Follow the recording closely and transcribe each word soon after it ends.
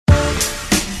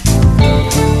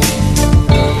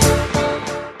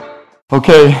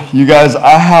Okay, you guys,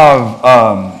 I have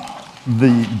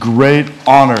the great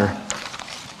honor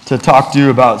to talk to you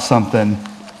about something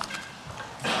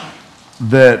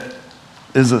that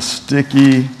is a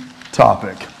sticky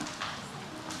topic.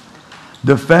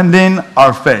 Defending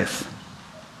our faith.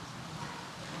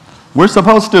 We're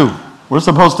supposed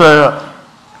to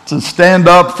stand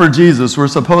up for Jesus. We're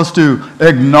supposed to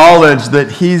acknowledge that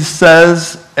he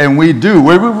says, and we do.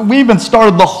 We even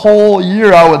started the whole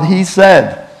year out with he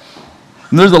said.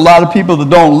 And there's a lot of people that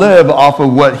don't live off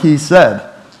of what he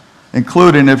said,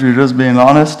 including, if you're just being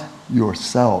honest,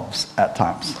 yourselves at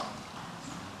times.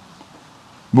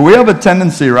 But we have a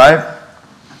tendency, right,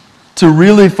 to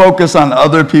really focus on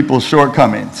other people's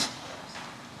shortcomings.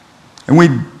 And we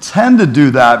tend to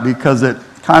do that because it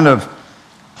kind of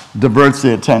diverts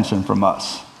the attention from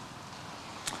us.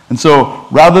 And so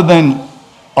rather than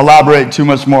elaborate too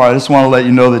much more, I just want to let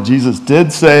you know that Jesus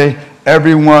did say,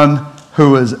 everyone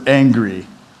who is angry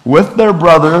with their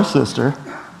brother or sister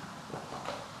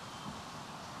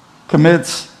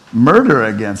commits murder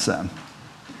against them.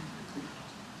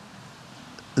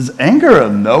 Is anger a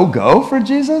no-go for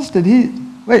Jesus? But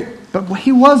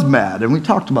he was mad, and we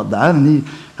talked about that, and he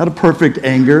had a perfect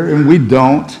anger, and we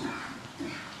don't.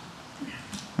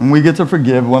 And we get to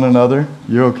forgive one another.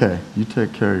 You're okay. You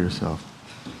take care of yourself.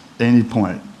 Any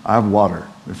point. I have water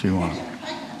if you want.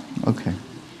 Okay.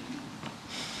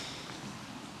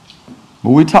 But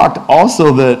we talked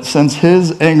also that since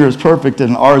his anger is perfect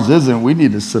and ours isn't, we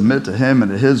need to submit to him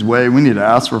and to his way. We need to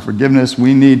ask for forgiveness.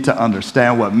 We need to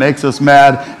understand what makes us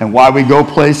mad and why we go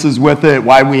places with it,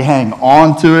 why we hang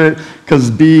on to it.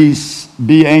 Because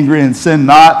be angry and sin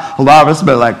not. A lot of us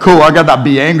be like, cool, I got that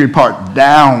be angry part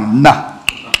down. Nah.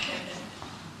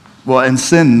 Well, and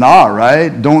sin not, right?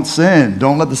 Don't sin.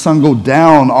 Don't let the sun go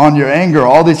down on your anger.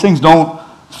 All these things don't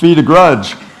feed a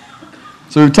grudge.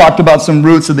 So we've talked about some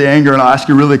roots of the anger, and I'll ask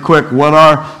you really quick, what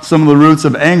are some of the roots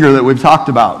of anger that we've talked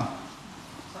about?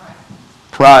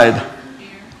 Pride.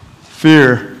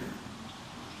 Fear.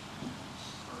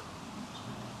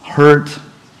 Hurt.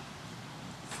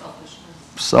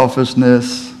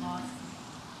 Selfishness.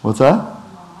 What's that?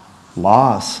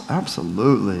 Loss.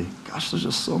 Absolutely. Gosh, there's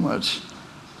just so much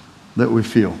that we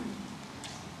feel.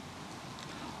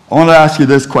 I want to ask you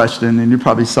this question, and you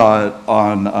probably saw it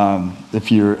on,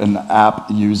 if you're an app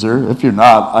user. If you're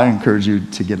not, I encourage you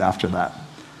to get after that.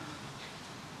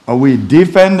 Are we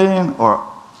defending or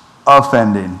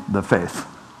offending the faith?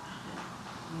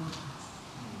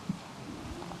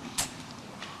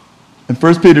 In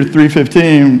 1 Peter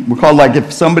 3:15, we're called like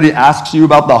if somebody asks you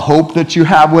about the hope that you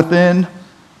have within,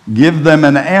 give them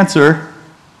an answer,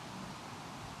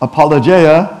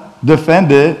 apologia,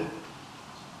 defend it.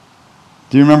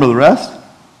 Do you remember the rest?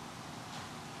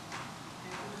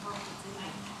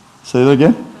 Say that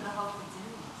again.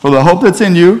 For the hope that's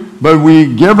in you, but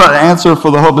we give an answer for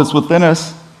the hope that's within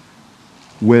us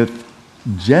with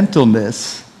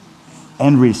gentleness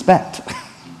and respect.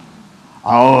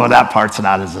 Oh, that part's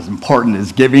not as important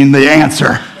as giving the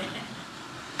answer.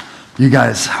 You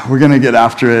guys, we're going to get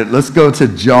after it. Let's go to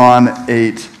John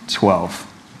 8:12.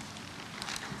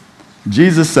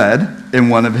 Jesus said in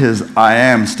one of his I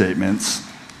am statements,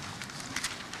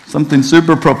 something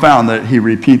super profound that he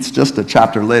repeats just a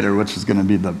chapter later, which is going to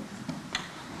be the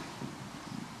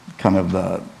kind of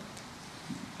the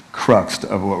crux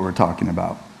of what we're talking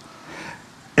about.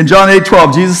 In John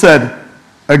 8:12, Jesus said,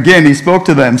 again, he spoke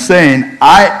to them saying,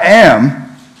 I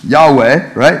am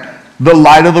Yahweh, right? The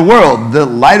light of the world. The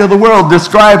light of the world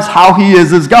describes how he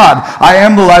is as God. I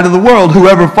am the light of the world.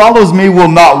 Whoever follows me will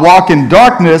not walk in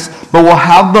darkness, but will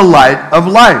have the light of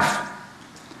life.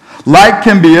 Light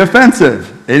can be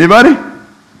offensive. Anybody?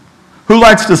 Who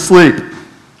likes to sleep?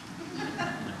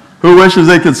 Who wishes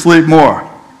they could sleep more?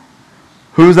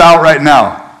 Who's out right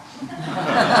now?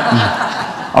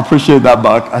 I appreciate that,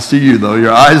 Buck. I see you, though.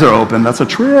 Your eyes are open. That's a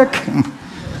trick.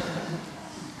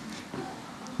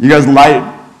 You guys,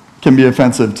 light can be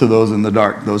offensive to those in the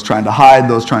dark, those trying to hide,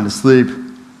 those trying to sleep.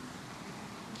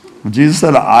 Jesus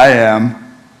said, I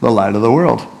am the light of the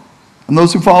world. And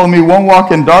those who follow me won't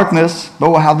walk in darkness, but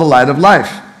will have the light of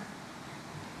life.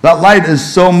 That light is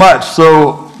so much.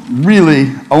 So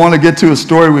really, I want to get to a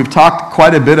story we've talked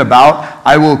quite a bit about.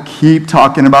 I will keep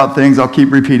talking about things. I'll keep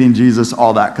repeating Jesus,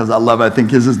 all that, because I think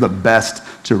his is the best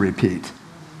to repeat.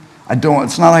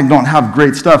 It's not like I don't have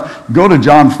great stuff. Go to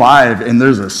John 5, and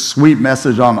there's a sweet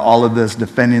message on all of this,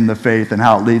 defending the faith and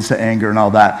how it leads to anger and all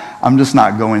that. I'm just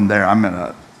not going there. I'm going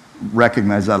to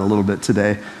recognize that a little bit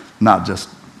today, not just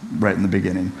right in the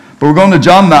beginning. But we're going to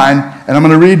John 9, and I'm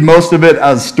going to read most of it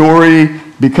as story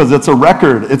because it's a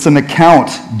record. It's an account.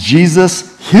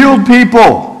 Jesus healed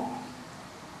people.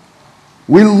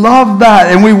 We love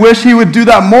that, and we wish he would do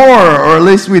that more, or at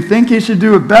least we think he should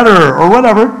do it better, or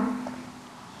whatever.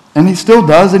 And he still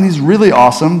does, and he's really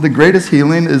awesome. The greatest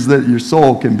healing is that your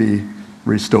soul can be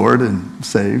restored and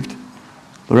saved.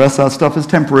 The rest of that stuff is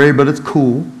temporary, but it's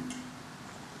cool.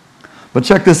 But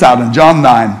check this out in John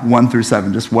 9, 1 through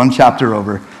 7, just one chapter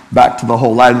over, back to the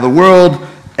whole light of the world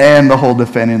and the whole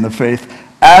defending the faith.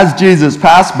 As Jesus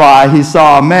passed by, he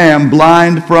saw a man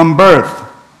blind from birth.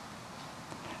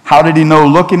 How did he know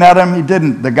looking at him? He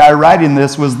didn't. The guy writing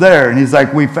this was there, and he's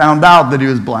like, we found out that he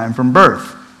was blind from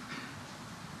birth.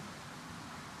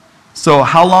 So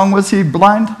how long was he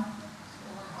blind?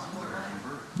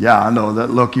 Yeah, I know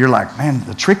that. Look, you're like, man,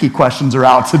 the tricky questions are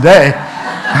out today.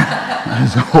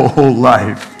 His whole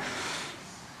life.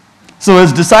 So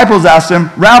his disciples asked him,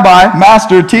 Rabbi,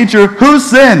 Master, Teacher, who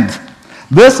sinned?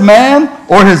 This man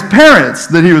or his parents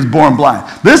that he was born blind?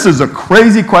 This is a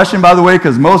crazy question, by the way,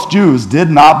 because most Jews did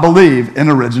not believe in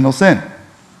original sin.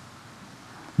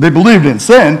 They believed in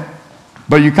sin,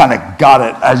 but you kind of got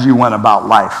it as you went about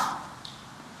life.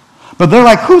 But they're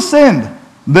like, who sinned?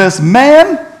 This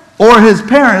man or his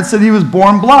parents that he was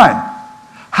born blind?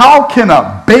 How can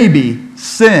a baby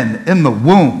sin in the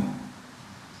womb?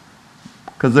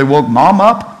 Because they woke mom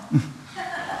up?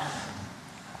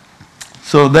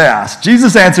 So they asked.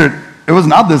 Jesus answered, it was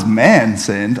not this man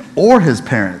sinned or his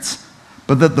parents,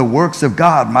 but that the works of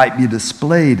God might be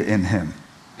displayed in him.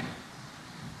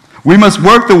 We must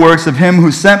work the works of him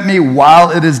who sent me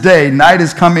while it is day. Night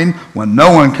is coming when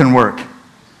no one can work.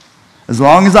 As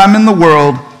long as I'm in the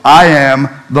world, I am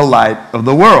the light of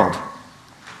the world.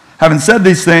 Having said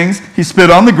these things, he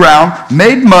spit on the ground,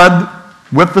 made mud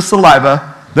with the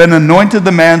saliva, then anointed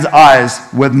the man's eyes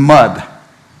with mud.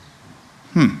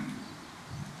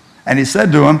 And he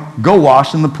said to him, go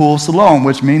wash in the pool of Siloam,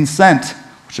 which means sent,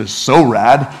 which is so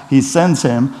rad. He sends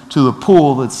him to the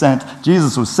pool that sent.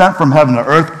 Jesus was sent from heaven to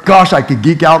earth. Gosh, I could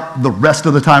geek out the rest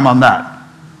of the time on that.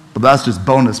 But that's just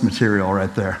bonus material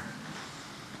right there.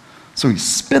 So he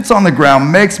spits on the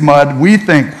ground, makes mud. We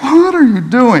think, what are you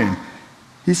doing?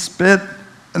 He spit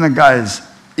in a guy's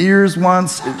ears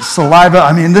once, saliva.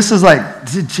 I mean, this is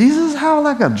like, did Jesus have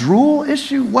like a drool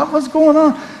issue? What was going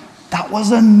on? That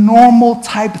was a normal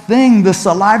type thing. The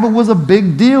saliva was a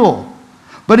big deal.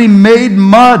 But he made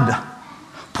mud,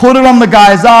 put it on the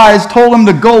guy's eyes, told him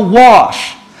to go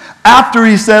wash. After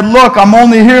he said, look, I'm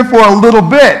only here for a little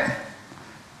bit.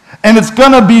 And it's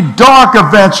going to be dark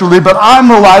eventually, but I'm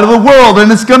the light of the world, and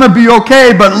it's going to be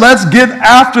okay, but let's get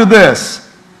after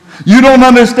this. You don't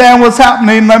understand what's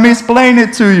happening. Let me explain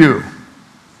it to you.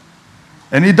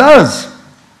 And he does.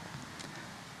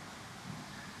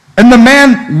 And the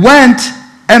man went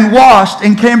and washed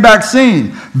and came back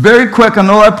seeing. Very quick, I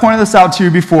know I pointed this out to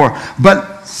you before,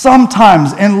 but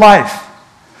sometimes in life,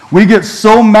 we get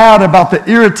so mad about the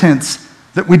irritants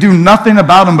that we do nothing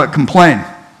about them but complain.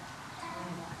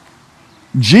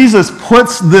 Jesus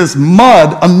puts this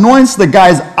mud, anoints the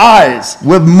guy's eyes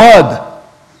with mud.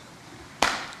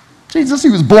 Jesus, he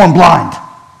was born blind.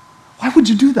 Why would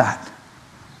you do that?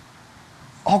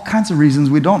 All kinds of reasons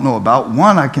we don't know about.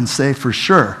 One, I can say for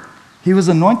sure. He was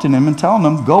anointing him and telling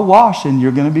him, go wash and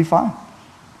you're going to be fine.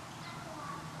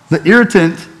 The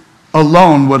irritant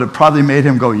alone would have probably made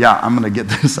him go, yeah, I'm going to get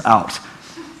this out.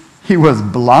 He was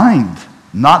blind,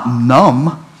 not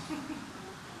numb.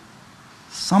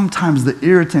 Sometimes the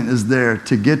irritant is there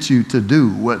to get you to do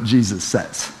what Jesus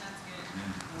says.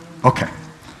 Okay.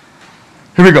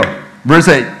 Here we go. Verse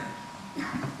 8.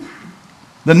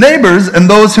 The neighbors and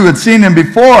those who had seen him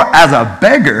before as a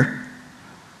beggar,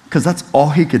 because that's all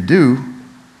he could do,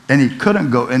 and he couldn't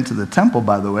go into the temple,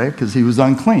 by the way, because he was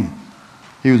unclean.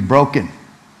 He was broken.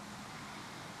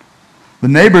 The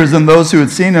neighbors and those who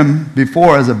had seen him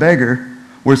before as a beggar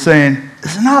were saying,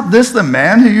 is not this the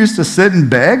man who used to sit and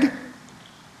beg?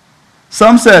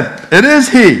 Some said, it is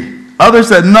he. Others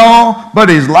said, no, but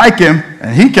he's like him.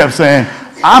 And he kept saying,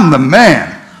 I'm the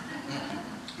man.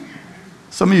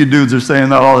 Some of you dudes are saying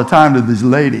that all the time to these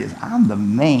ladies. I'm the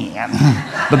man.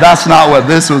 But that's not what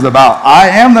this was about. I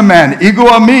am the man. Ego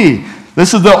a me.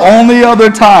 This is the only other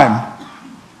time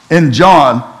in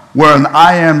John where an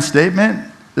I am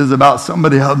statement is about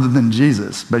somebody other than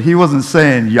Jesus. But he wasn't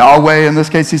saying Yahweh in this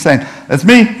case. He's saying, it's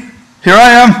me. Here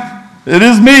I am. It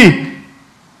is me.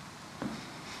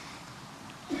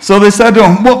 So they said to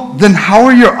him, well, then how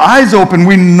are your eyes open?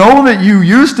 We know that you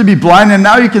used to be blind and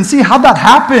now you can see. How'd that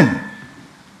happen?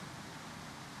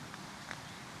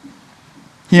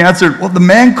 He answered, well, the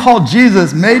man called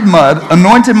Jesus made mud,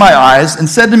 anointed my eyes, and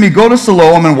said to me, go to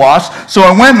Siloam and wash. So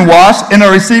I went and washed, and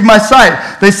I received my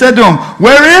sight. They said to him,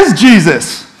 where is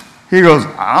Jesus? He goes,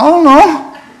 I don't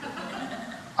know.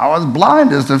 I was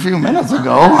blind just a few minutes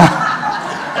ago.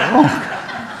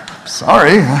 Oh,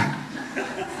 sorry.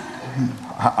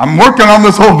 I'm working on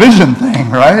this whole vision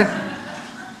thing, right?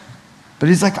 But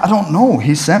he's like, I don't know.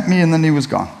 He sent me and then he was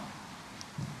gone.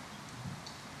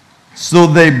 So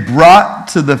they brought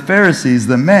to the Pharisees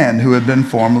the man who had been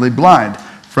formerly blind.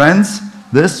 Friends,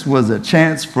 this was a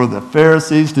chance for the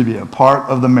Pharisees to be a part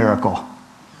of the miracle.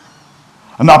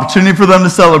 An opportunity for them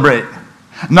to celebrate.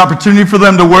 An opportunity for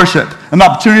them to worship. An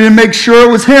opportunity to make sure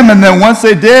it was him. And then once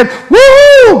they did,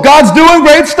 woo! God's doing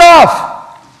great stuff.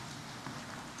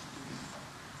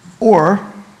 Or,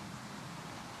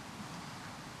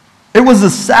 it was the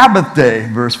Sabbath day,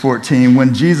 verse 14,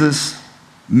 when Jesus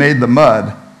made the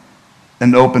mud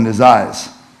and opened his eyes.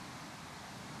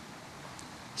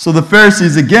 So the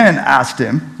Pharisees again asked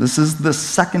him, this is the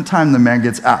second time the man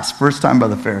gets asked, first time by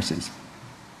the Pharisees,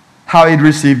 how he'd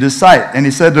received his sight. And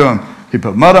he said to him, he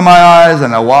put mud on my eyes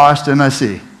and I washed and I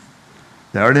see.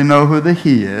 They already know who the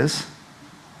he is.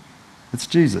 It's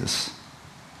Jesus.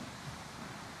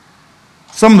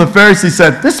 Some of the Pharisees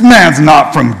said, this man's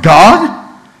not from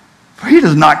God, for he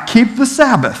does not keep the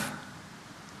Sabbath.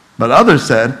 But others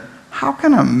said, how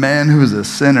can a man who's a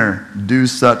sinner do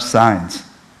such signs?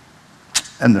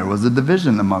 And there was a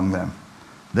division among them.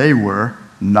 They were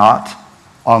not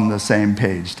on the same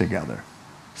page together.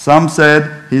 Some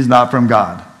said, he's not from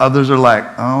God. Others are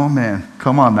like, oh man,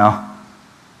 come on now.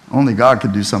 Only God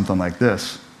could do something like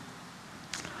this.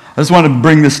 I just want to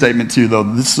bring this statement to you, though.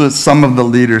 This is what some of the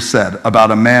leaders said about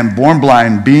a man born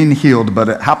blind being healed, but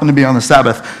it happened to be on the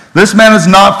Sabbath. This man is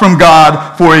not from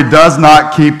God, for he does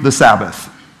not keep the Sabbath.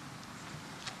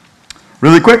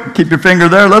 Really quick, keep your finger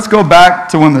there. Let's go back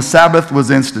to when the Sabbath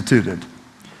was instituted.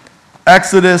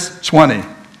 Exodus 20,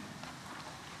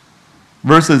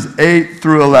 verses 8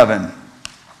 through 11.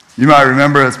 You might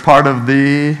remember it's part of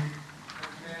the...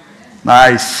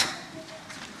 Nice.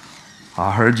 I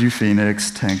heard you,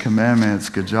 Phoenix. 10 Commandments.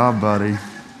 Good job, buddy.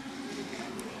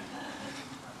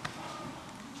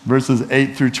 Verses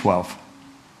 8 through 12.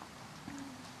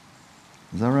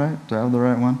 Is that right? Do I have the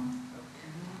right one?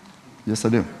 Yes, I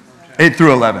do. 8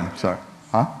 through 11. Sorry.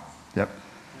 Huh? Yep.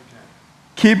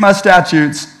 Keep my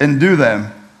statutes and do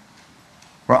them,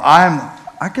 or I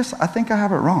think I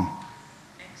have it wrong.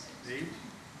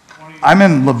 I'm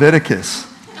in Leviticus.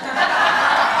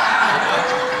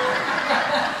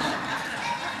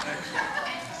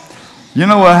 You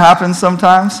know what happens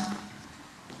sometimes?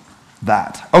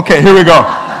 That. Okay, here we go.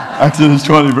 Exodus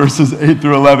 20, verses 8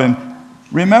 through 11.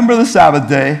 Remember the Sabbath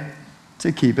day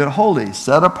to keep it holy,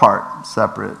 set apart,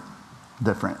 separate,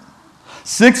 different.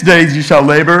 6 days you shall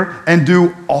labor and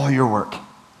do all your work.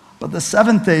 But the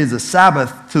seventh day is a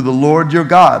Sabbath to the Lord your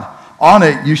God. On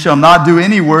it you shall not do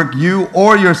any work, you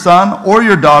or your son or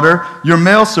your daughter, your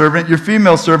male servant, your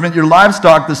female servant, your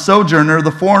livestock, the sojourner,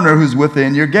 the foreigner who's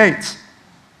within your gates.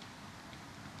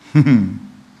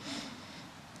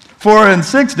 For in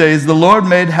 6 days the Lord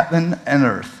made heaven and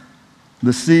earth,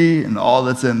 the sea and all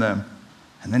that's in them.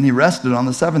 And then he rested on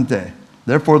the seventh day.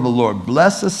 Therefore the Lord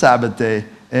blessed the Sabbath day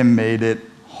and made it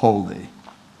holy.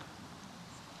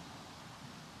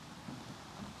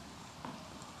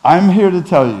 I'm here to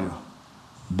tell you,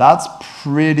 that's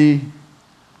pretty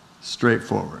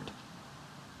straightforward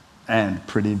and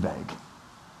pretty vague.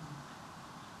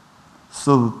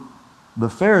 So the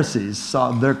Pharisees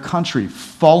saw their country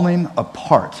falling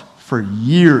apart for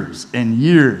years and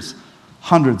years,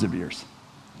 hundreds of years.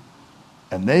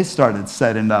 And they started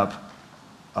setting up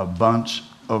a bunch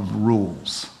of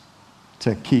rules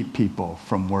to keep people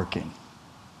from working.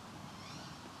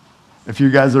 If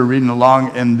you guys are reading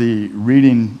along in the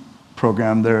reading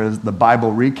program, there is the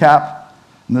Bible recap.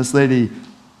 And this lady,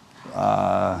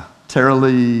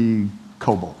 Tara-Lee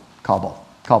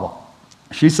Cobble,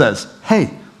 she says,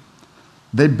 hey,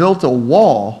 they built a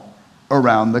wall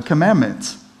around the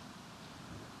commandments.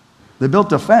 They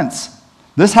built a fence.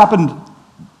 This happened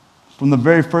from the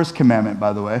very first commandment,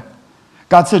 by the way.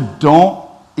 God said, don't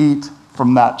eat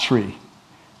from that tree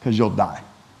because you'll die.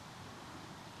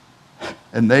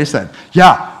 And they said,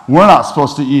 yeah, we're not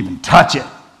supposed to even touch it.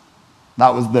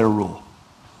 That was their rule.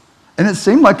 And it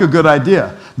seemed like a good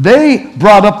idea. They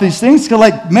brought up these things because,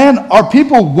 like, man, our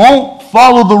people won't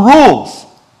follow the rules.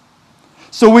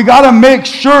 So we got to make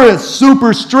sure it's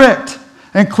super strict,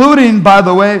 including, by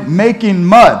the way, making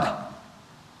mud.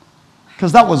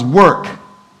 Because that was work.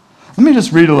 Let me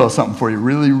just read a little something for you,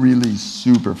 really, really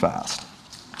super fast.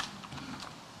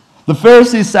 The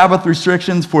Pharisees' Sabbath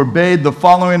restrictions forbade the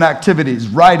following activities: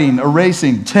 writing,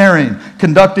 erasing, tearing,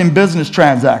 conducting business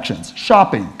transactions,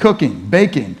 shopping, cooking,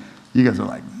 baking. You guys are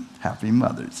like, Happy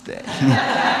Mother's Day.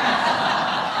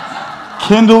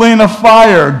 kindling a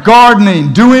fire,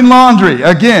 gardening, doing laundry.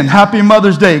 Again, happy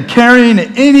Mother's Day. Carrying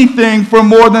anything for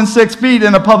more than 6 feet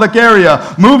in a public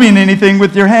area. Moving anything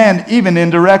with your hand, even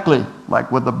indirectly,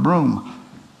 like with a broom.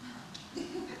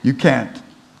 You can't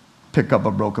pick up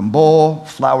a broken bowl,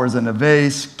 flowers in a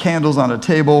vase, candles on a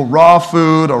table, raw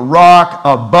food, a rock,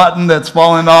 a button that's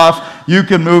fallen off. You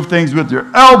can move things with your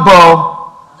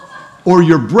elbow or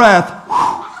your breath,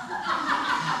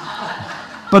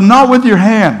 but not with your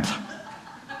hand.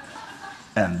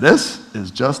 And this is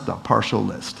just a partial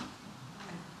list.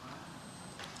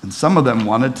 And some of them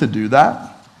wanted to do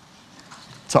that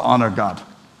to honor God.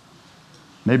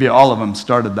 Maybe all of them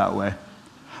started that way.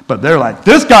 But they're like,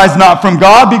 this guy's not from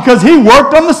God because he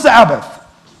worked on the Sabbath.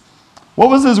 What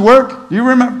was his work? Do you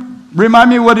remind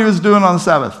me what he was doing on the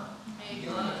Sabbath?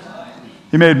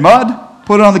 He made mud,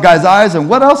 put it on the guy's eyes, and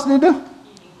what else did he do?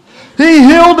 He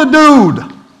healed a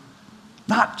dude.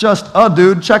 Not just a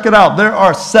dude. Check it out. There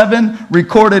are 7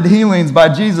 recorded healings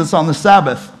by Jesus on the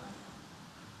Sabbath.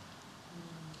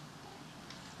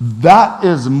 That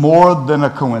is more than a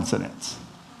coincidence.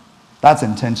 That's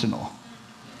intentional.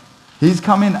 He's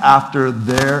coming after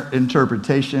their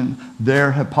interpretation,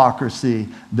 their hypocrisy.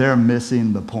 They're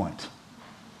missing the point.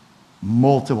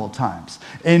 Multiple times.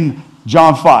 In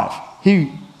John 5,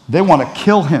 they want to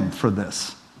kill him for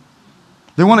this.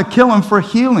 They want to kill him for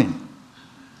healing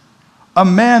a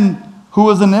man who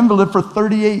was an invalid for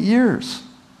 38 years.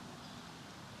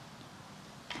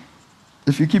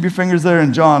 If you keep your fingers there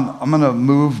in John, I'm going to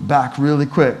move back really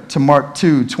quick to Mark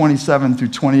 2, 27 through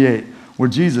 28, where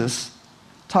Jesus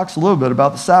talks a little bit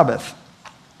about the Sabbath.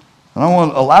 And I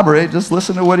won't elaborate, just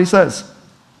listen to what he says.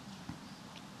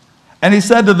 And he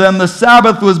said to them, the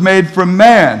Sabbath was made for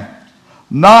man,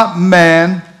 not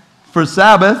man for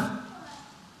Sabbath.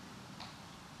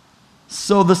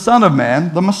 So the Son of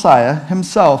Man, the Messiah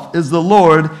himself, is the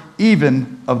Lord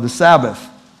even of the Sabbath.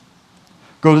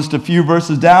 Go just a few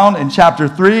verses down in chapter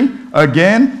 3.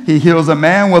 Again, he heals a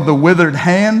man with a withered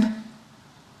hand.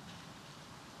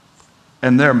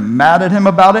 And they're mad at him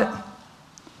about it.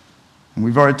 And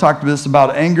we've already talked this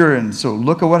about anger, and so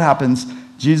look at what happens.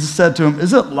 Jesus said to him,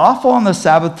 is it lawful on the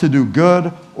Sabbath to do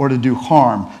good or to do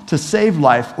harm, to save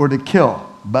life or to kill?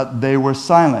 But they were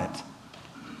silent.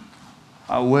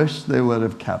 I wish they would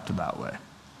have kept it that way.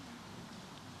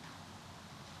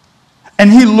 And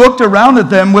he looked around at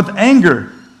them with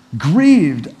anger,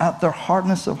 grieved at their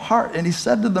hardness of heart. And he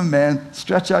said to the man,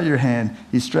 stretch out your hand.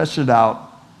 He stretched it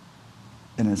out,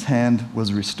 and his hand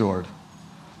was restored.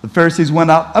 The Pharisees went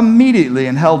out immediately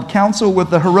and held counsel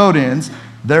with the Herodians,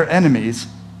 their enemies,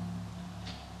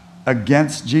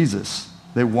 against Jesus.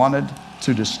 They wanted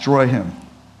to destroy him.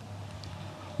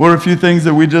 What are a few things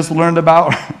that we just learned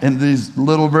about in these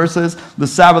little verses? The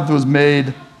Sabbath was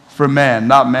made for man,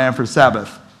 not man for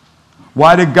Sabbath.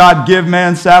 Why did God give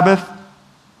man Sabbath?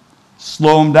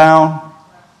 Slow him down,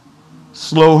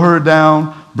 slow her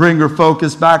down, bring her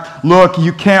focus back. Look,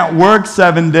 you can't work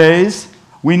 7 days.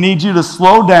 We need you to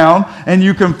slow down, and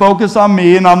you can focus on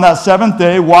me, and on that 7th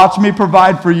day, watch me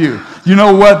provide for you. You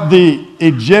know what the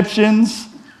Egyptians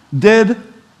did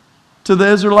to the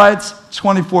Israelites?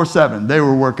 24/7. They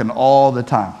were working all the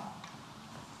time.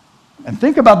 And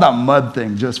think about that mud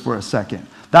thing just for a second.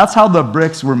 That's how the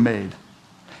bricks were made.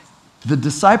 The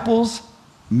disciples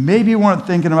maybe weren't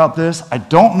thinking about this. I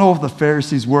don't know if the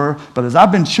Pharisees were, but as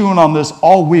I've been chewing on this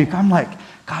all week, I'm like,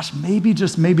 gosh, maybe,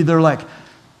 just maybe they're like,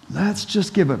 let's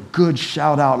just give a good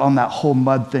shout out on that whole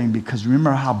mud thing, because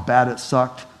remember how bad it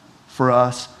sucked for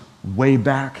us way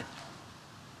back?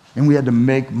 And we had to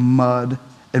make mud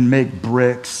and make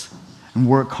bricks and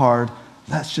work hard.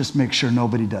 Let's just make sure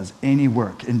nobody does any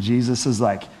work. And Jesus is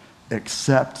like,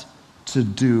 except to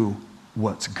do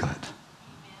what's good.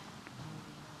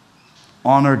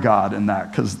 Honor God in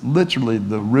that, because literally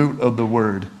the root of the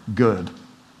word good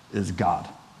is God.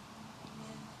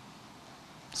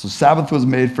 So Sabbath was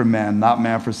made for man, not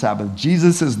man for Sabbath.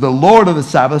 Jesus is the Lord of the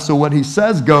Sabbath, so what he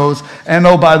says goes. And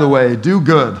oh, by the way, do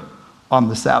good on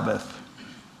the Sabbath.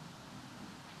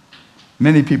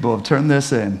 Many people have turned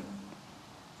this in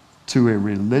to a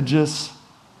religious,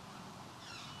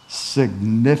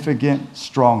 significant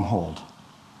stronghold.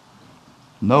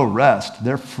 No rest.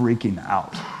 They're freaking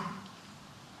out.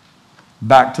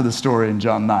 Back to the story in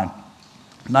John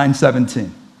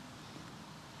 9:17.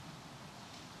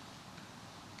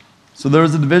 So there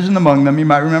was a division among them. You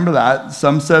might remember that.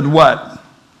 Some said what?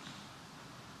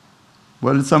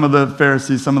 What did some of the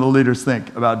Pharisees, some of the leaders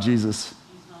think about Jesus?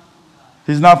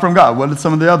 He's not from God. What did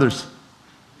some of the others?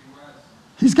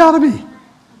 He's got to be.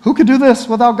 Who could do this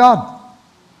without God?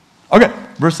 Okay,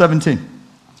 verse 17.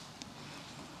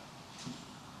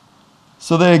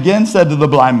 So they again said to the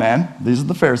blind man, these are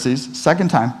the Pharisees, second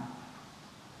time,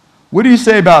 what do you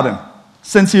say about him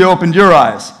since he opened your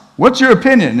eyes? What's your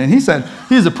opinion? And he said,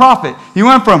 he's a prophet. He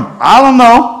went from, I don't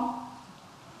know,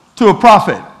 to a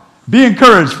prophet. Be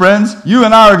encouraged, friends. You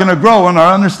and I are going to grow in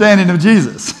our understanding of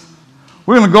Jesus.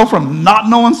 We're going to go from not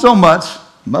knowing so much,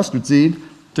 mustard seed,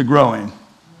 to growing.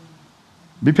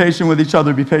 Be patient with each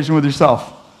other. Be patient with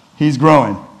yourself. He's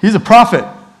growing. He's a prophet.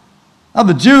 Now,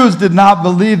 the Jews did not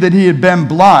believe that he had been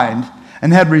blind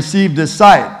and had received his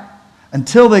sight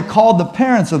until they called the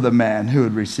parents of the man who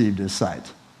had received his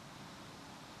sight.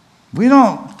 We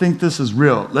don't think this is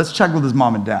real. Let's check with his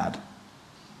mom and dad.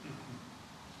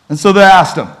 And so they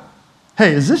asked him,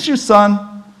 hey, is this your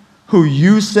son who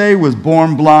you say was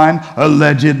born blind,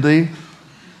 allegedly?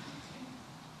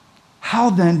 How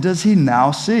then does he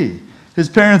now see? His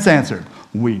parents answered,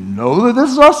 we know that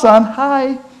this is our son,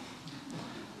 hi,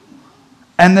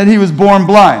 and that he was born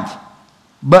blind.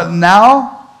 But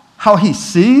now, how he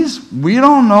sees, we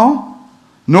don't know,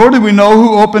 nor do we know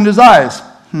who opened his eyes.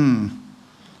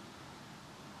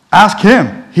 Ask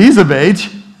him. He's of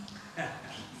age.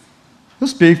 He'll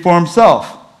speak for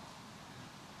himself.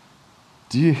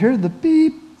 Do you hear the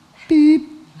beep, beep,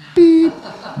 beep?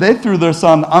 They threw their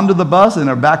son under the bus and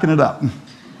are backing it up.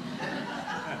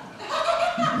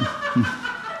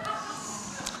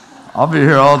 I'll be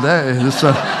here all day.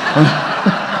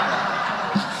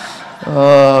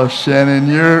 Oh, Shannon,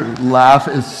 your laugh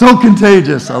is so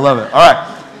contagious. I love it. All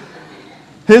right.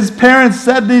 His parents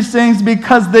said these things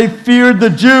because they feared the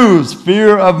Jews.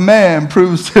 Fear of man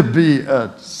proves to be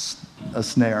a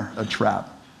snare, a trap.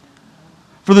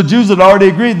 For the Jews had already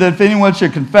agreed that if anyone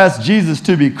should confess Jesus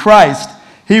to be Christ,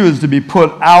 he was to be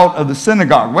put out of the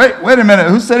synagogue. Wait a minute.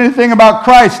 Who said anything about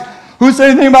Christ? Who said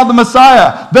anything about the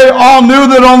Messiah? They all knew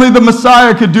that only the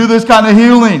Messiah could do this kind of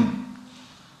healing.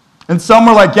 And some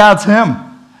were like, yeah, it's him.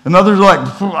 And others were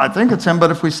like, I think it's him, but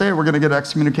if we say it, we're going to get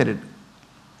excommunicated.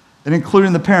 And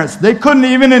including the parents. They couldn't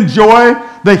even enjoy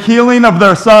the healing of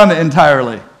their son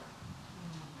entirely.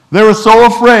 They were so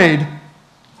afraid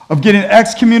of getting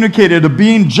excommunicated, of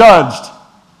being judged.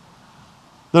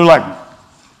 They're like,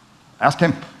 ask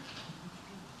him.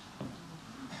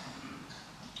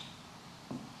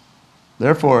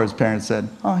 Therefore, his parents said,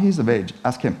 oh, he's of age.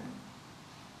 Ask him.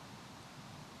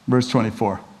 Verse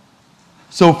 24.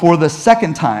 So for the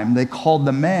second time, they called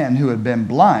the man who had been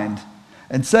blind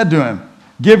and said to him,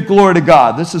 give glory to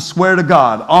God. This is swear to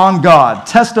God, on God.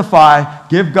 Testify,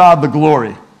 give God the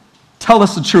glory. Tell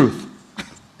us the truth.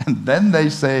 And then they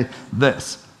say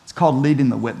this. It's called leading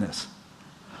the witness.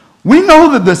 We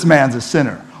know that this man's a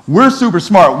sinner. We're super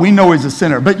smart. We know he's a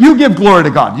sinner. But you give glory to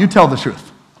God. You tell the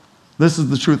truth. This is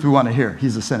the truth we want to hear.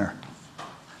 He's a sinner.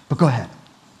 But go ahead.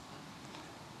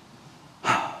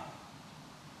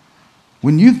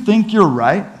 When you think you're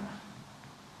right,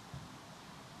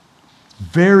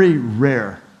 very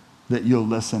rare that you'll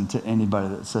listen to anybody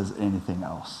that says anything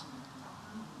else.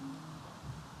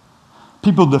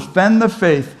 People defend the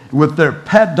faith with their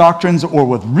pet doctrines or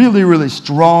with really, really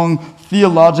strong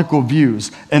theological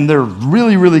views. And they're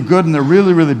really, really good and they're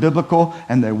really, really biblical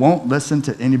and they won't listen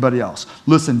to anybody else.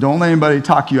 Listen, don't let anybody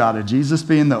talk you out of Jesus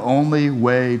being the only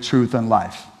way, truth, and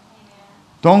life.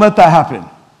 Don't let that happen.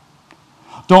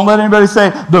 Don't let anybody say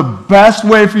the best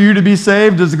way for you to be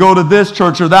saved is to go to this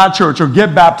church or that church or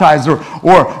get baptized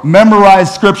or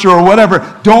memorize scripture or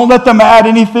whatever. Don't let them add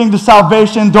anything to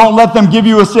salvation. Don't let them give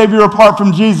you a Savior apart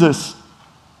from Jesus.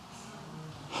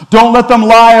 Don't let them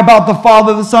lie about the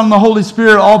Father, the Son, and the Holy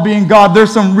Spirit all being God.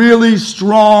 There's some really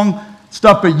strong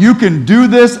stuff, but you can do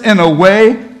this in a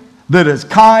way that is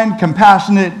kind,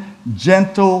 compassionate,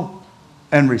 gentle,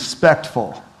 and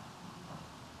respectful.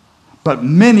 But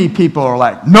many people are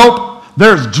like, nope,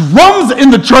 there's drums in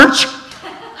the church.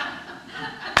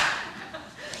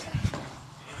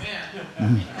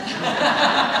 Amen.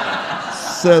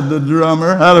 Said the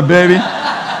drummer. Had a baby.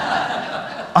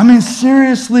 I mean,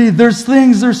 seriously, there's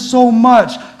so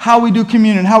much. How we do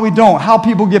communion, how we don't, how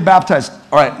people get baptized.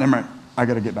 All right, never mind. I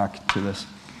got to get back to this.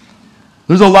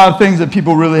 There's a lot of things that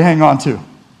people really hang on to.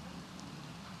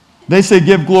 They say,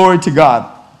 give glory to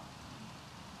God.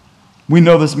 We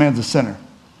know this man's a sinner.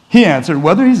 He answered,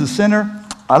 whether he's a sinner,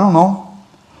 I don't know.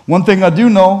 One thing I do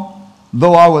know,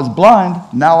 though I was blind,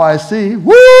 now I see.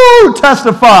 Woo!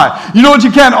 Testify. You know what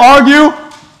you can't argue?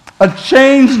 A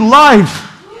changed life.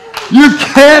 You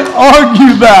can't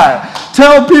argue that.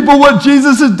 Tell people what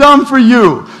Jesus has done for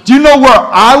you. Do you know where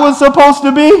I was supposed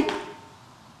to be?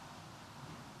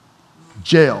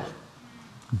 Jail.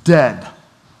 Dead.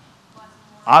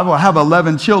 I will have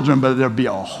 11 children, but there'll be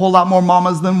a whole lot more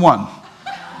mamas than one.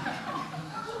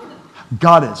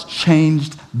 God has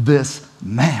changed this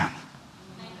man.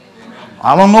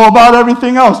 I don't know about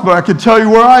everything else, but I can tell you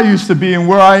where I used to be and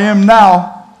where I am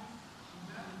now.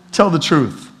 Tell the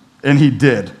truth. And he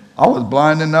did. I was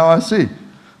blind and now I see.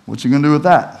 What you going to do with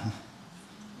that?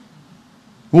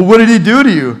 Well, what did he do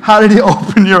to you? How did he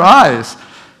open your eyes?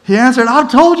 He answered, I've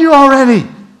told you already,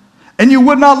 and you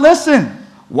would not listen.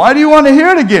 Why do you want to hear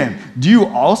it again? Do you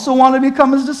also want to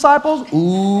become his disciples?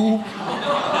 Ooh.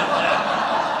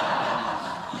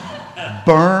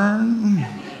 Burn.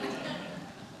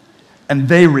 And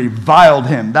they reviled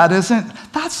him.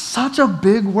 That's such a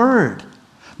big word.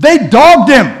 They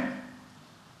dogged him.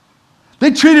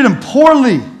 They treated him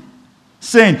poorly,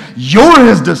 saying, you're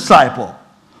his disciple.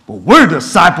 But we're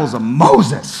disciples of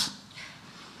Moses.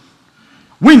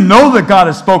 We know that God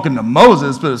has spoken to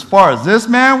Moses, but as far as this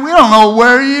man, we don't know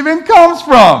where he even comes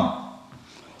from.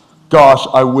 Gosh,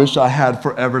 I wish I had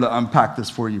forever to unpack this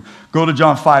for you. Go to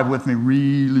John 5 with me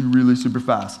really super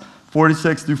fast.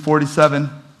 46 through 47.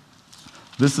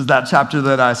 This is that chapter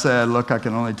that I said, look, I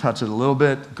can only touch it a little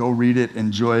bit. Go read it,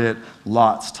 enjoy it.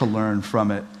 Lots to learn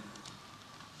from it.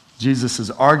 Jesus is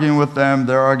arguing with them.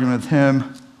 They're arguing with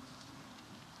him.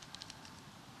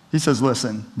 He says,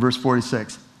 listen, verse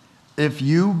 46. If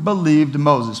you believed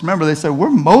Moses, remember they said, we're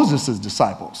Moses'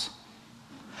 disciples.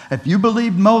 If you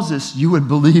believed Moses, you would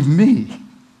believe me.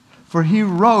 For he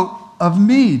wrote of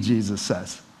me, Jesus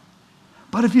says.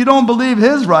 But if you don't believe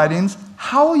his writings,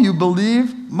 how will you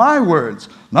believe my words?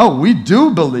 No, we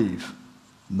do believe.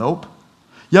 Nope.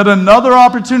 Yet another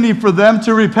opportunity for them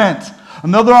to repent.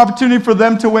 Another opportunity for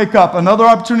them to wake up. Another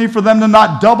opportunity for them to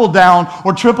not double down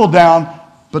or triple down,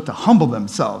 but to humble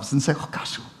themselves and say, oh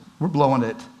gosh, we're blowing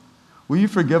it. Will you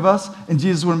forgive us? And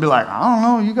Jesus wouldn't be like, I don't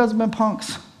know, you guys have been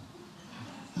punks.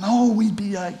 No, we'd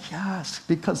be like, yes,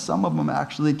 because some of them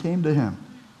actually came to him.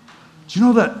 Do you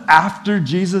know that after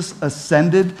Jesus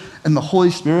ascended and the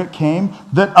Holy Spirit came,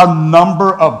 that a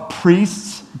number of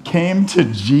priests came to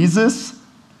Jesus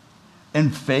in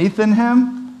faith in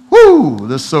him? Woo,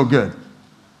 this is so good.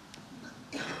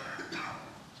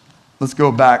 Let's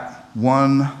go back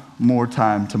one more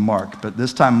time to Mark, but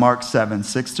this time Mark 7,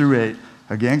 6 through 8.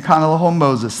 Again, kind of the whole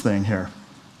Moses thing here.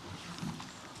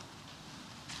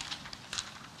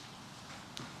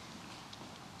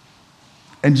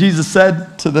 And Jesus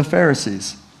said to the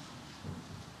Pharisees,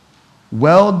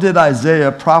 well did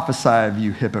Isaiah prophesy of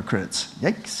you hypocrites.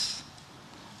 Yikes.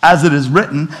 As it is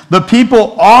written, this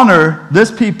people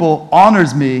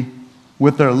honors me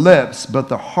with their lips, but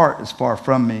their heart is far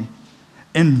from me.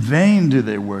 In vain do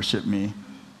they worship me,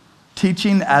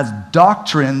 teaching as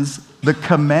doctrines the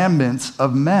commandments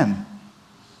of men.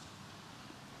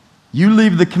 You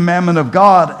leave the commandment of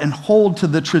God and hold to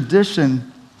the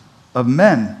tradition of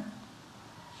men.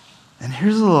 And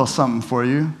here's a little something for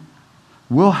you.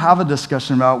 We'll have a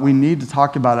discussion about, we need to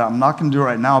talk about it. I'm not going to do it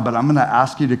right now, but I'm going to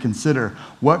ask you to consider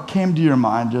what came to your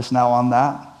mind just now on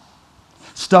that.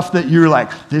 Stuff that you're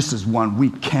like, this is one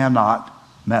we cannot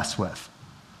mess with.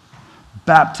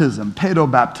 Baptism,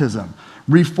 paedo-baptism,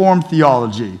 Reformed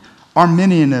theology,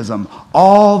 Arminianism,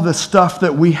 all the stuff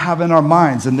that we have in our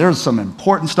minds, and there's some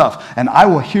important stuff, and I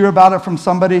will hear about it from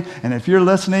somebody, and if you're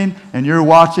listening and you're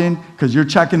watching, because you're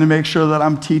checking to make sure that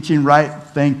I'm teaching right,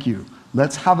 thank you.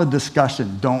 Let's have a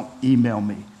discussion. Don't email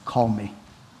me. Call me.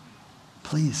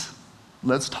 Please,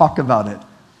 let's talk about it.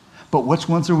 But which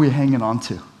ones are we hanging on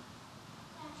to?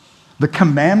 The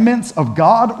commandments of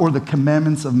God or the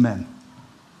commandments of men?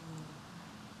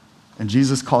 And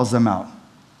Jesus calls them out.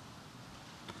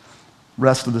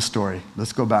 Rest of the story.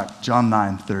 Let's go back. John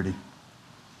 9:30.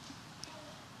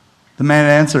 The man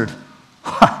answered,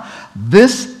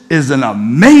 this is an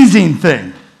amazing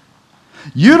thing.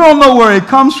 You don't know where he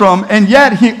comes from, and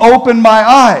yet he opened my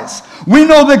eyes. We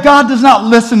know that God does not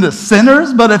listen to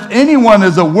sinners, but if anyone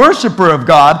is a worshiper of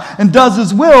God and does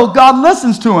his will, God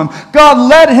listens to him. God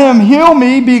let him heal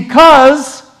me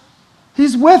because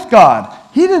he's with God.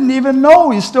 He didn't even know.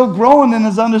 He's still growing in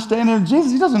his understanding of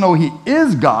Jesus. He doesn't know he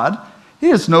is God. He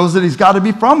just knows that he's got to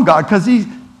be from God because he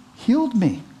healed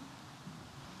me.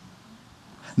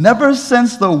 Never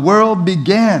since the world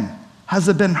began has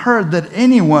it been heard that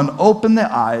anyone opened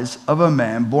the eyes of a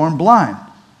man born blind.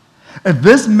 If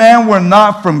this man were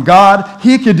not from God,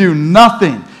 he could do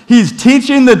nothing. He's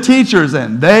teaching the teachers,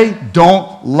 and they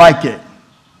don't like it.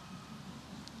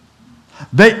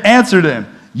 They answered him,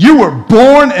 you were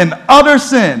born in utter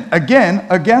sin, again,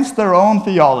 against their own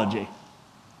theology.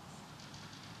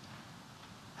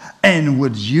 And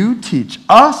would you teach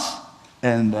us?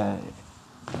 And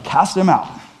cast him out.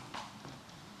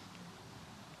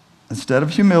 Instead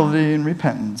of humility and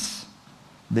repentance,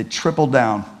 they tripled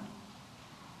down.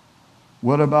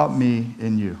 What about me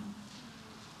and you?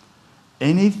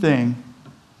 Anything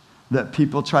that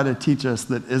people try to teach us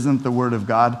that isn't the Word of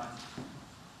God,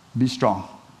 be strong.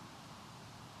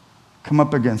 Come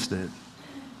up against it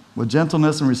with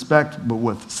gentleness and respect, but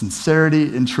with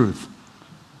sincerity and truth.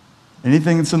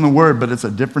 Anything that's in the Word, but it's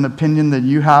a different opinion that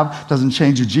you have, doesn't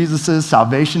change who Jesus is,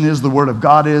 salvation is, the Word of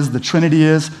God is, the Trinity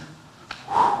is.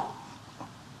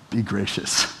 Be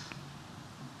gracious.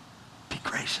 Be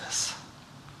gracious.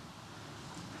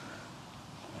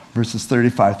 Verses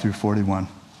 35 through 41.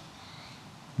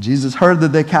 Jesus heard that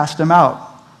they cast him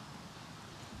out.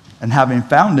 And having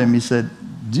found him, he said,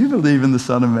 do you believe in the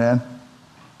Son of Man?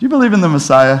 Do you believe in the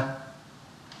Messiah?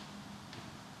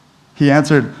 He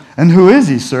answered, and who is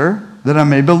he, sir, that I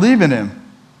may believe in him?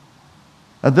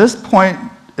 At this point,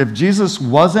 if Jesus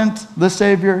wasn't the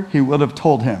Savior, he would have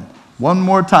told him one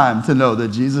more time to know that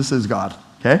Jesus is God,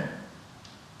 okay?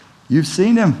 You've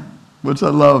seen him, which I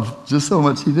love just so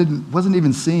much. He wasn't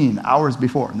even seen hours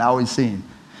before. Now he's seen.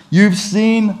 You've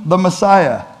seen the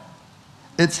Messiah.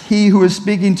 It's he who is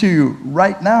speaking to you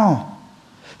right now.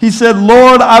 He said,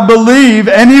 Lord, I believe,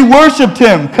 and he worshiped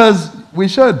him, because we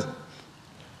should.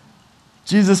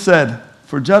 Jesus said,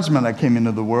 for judgment I came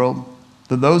into the world,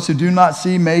 that those who do not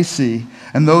see may see,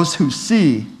 and those who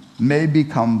see may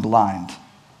become blind.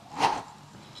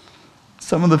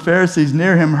 Some of the Pharisees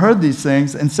near him heard these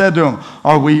things and said to him,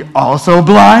 are we also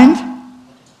blind?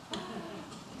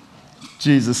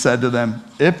 Jesus said to them,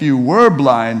 if you were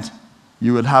blind,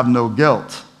 you would have no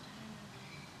guilt.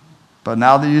 But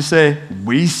now that you say,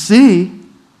 we see,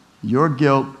 your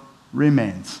guilt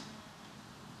remains.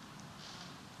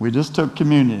 We just took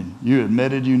communion. You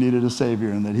admitted you needed a Savior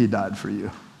and that he died for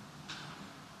you.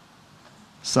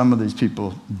 Some of these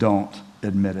people don't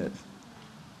admit it.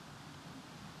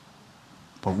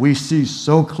 But we see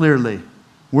so clearly.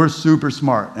 We're super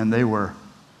smart, and they were.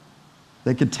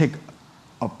 They could take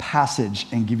a passage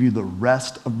and give you the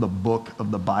rest of the book of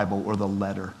the Bible or the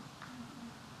letter.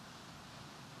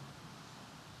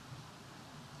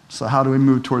 So how do we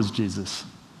move towards Jesus?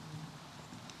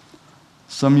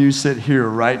 Some of you sit here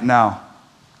right now,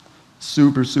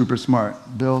 super, super smart.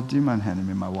 Bill, do you mind handing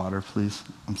me my water, please?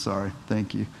 I'm sorry.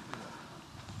 Thank you.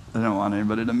 I don't want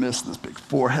anybody to miss this big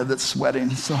forehead that's sweating.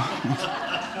 So.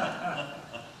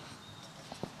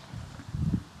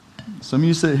 Some of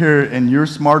you sit here and you're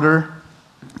smarter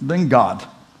than God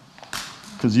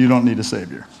because you don't need a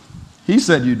Savior. He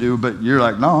said you do, but you're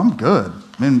like, no, I'm good.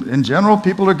 I mean, in general,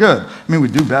 people are good. I mean, we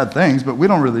do bad things, but we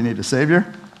don't really need a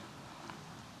Savior.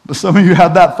 But some of you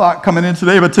had that thought coming in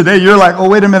today, but today you're like, oh,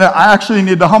 wait a minute, I actually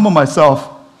need to humble myself.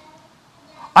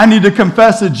 I need to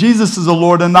confess that Jesus is the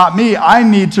Lord and not me. I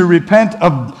need to repent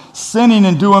of sinning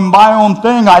and doing my own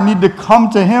thing. I need to come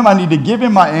to him. I need to give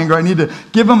him my anger. I need to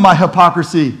give him my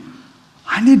hypocrisy.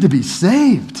 I need to be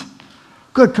saved.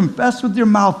 Good. Confess with your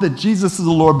mouth that Jesus is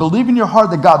the Lord. Believe in your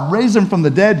heart that God raised him from the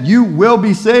dead. You will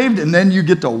be saved, and then you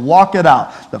get to walk it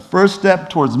out. The first step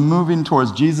towards moving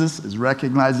towards Jesus is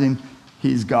recognizing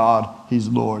he's God, he's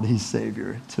Lord, he's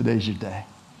Savior. Today's your day.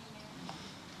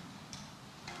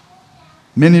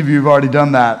 Many of you have already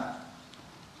done that,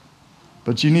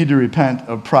 but you need to repent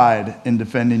of pride in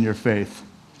defending your faith.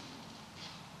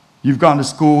 You've gone to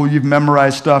school, you've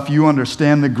memorized stuff, you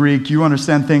understand the Greek, you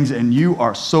understand things, and you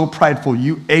are so prideful,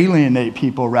 you alienate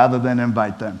people rather than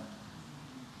invite them.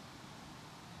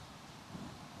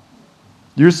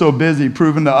 You're so busy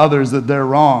proving to others that they're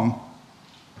wrong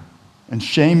and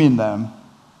shaming them,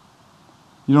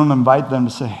 you don't invite them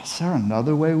to say, is there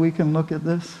another way we can look at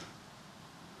this?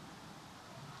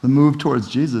 The move towards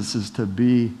Jesus is to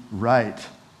be right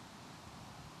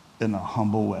in a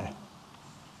humble way.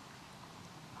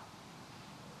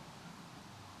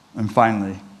 And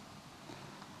finally,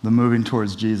 the moving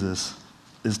towards Jesus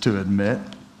is to admit,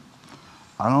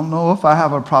 I don't know if I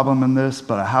have a problem in this,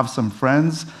 but I have some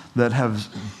friends that have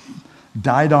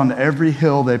died on every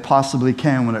hill they possibly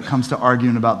can when it comes to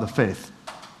arguing about the faith.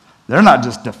 They're not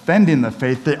just defending the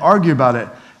faith, they argue about it.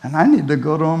 And I need to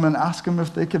go to them and ask them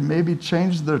if they could maybe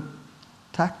change their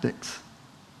tactics.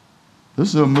 This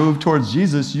is a move towards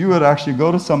Jesus. You would actually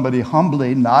go to somebody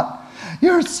humbly, not,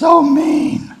 you're so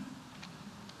mean.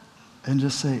 And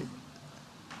just say,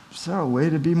 is there a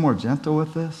way to be more gentle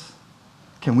with this?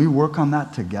 Can we work on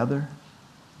that together?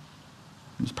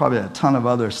 There's probably a ton of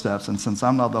other steps, and since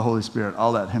I'm not the Holy Spirit,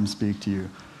 I'll let him speak to you.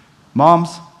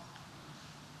 Moms,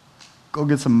 go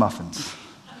get some muffins.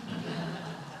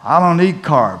 I don't eat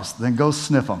carbs. Then go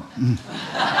sniff them.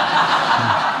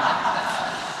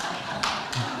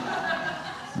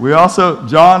 We also,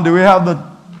 John, do we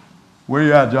have where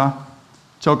you at, John?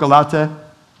 Chocolate?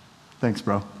 Thanks,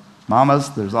 bro. Mamas,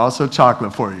 there's also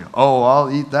chocolate for you. Oh,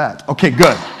 I'll eat that. Okay,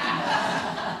 good.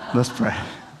 Let's pray.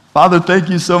 Father, thank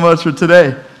you so much for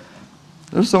today.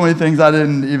 There's so many things I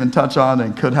didn't even touch on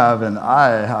and could have, and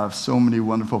I have so many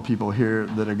wonderful people here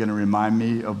that are going to remind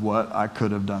me of what I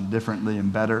could have done differently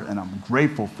and better, and I'm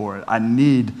grateful for it. I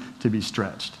need to be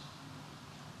stretched.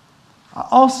 I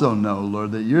also know,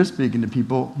 Lord, that you're speaking to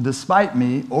people despite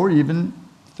me or even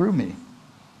through me.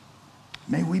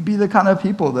 May we be the kind of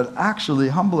people that actually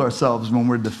humble ourselves when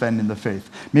we're defending the faith.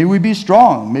 May we be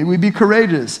strong. May we be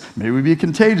courageous. May we be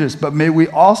contagious. But may we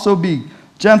also be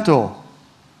gentle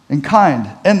and kind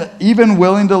and even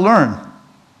willing to learn.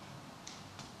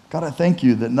 God, I thank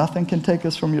you that nothing can take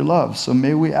us from your love. So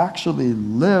may we actually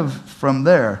live from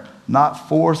there, not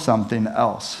for something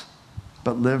else,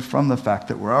 but live from the fact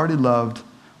that we're already loved,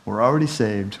 we're already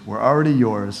saved, we're already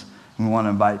yours, and we want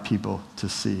to invite people to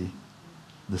see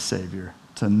the Savior,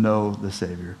 to know the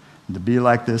Savior, and to be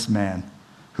like this man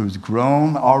who's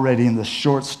grown already in the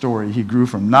short story. He grew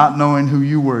from not knowing who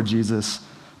you were, Jesus,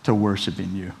 to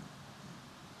worshiping you.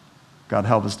 God,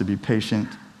 help us to be patient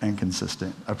and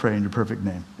consistent. I pray in your perfect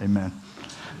name. Amen.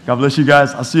 God bless you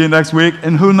guys. I'll see you next week.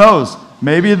 And who knows,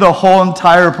 maybe the whole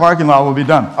entire parking lot will be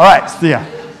done. All right, see ya.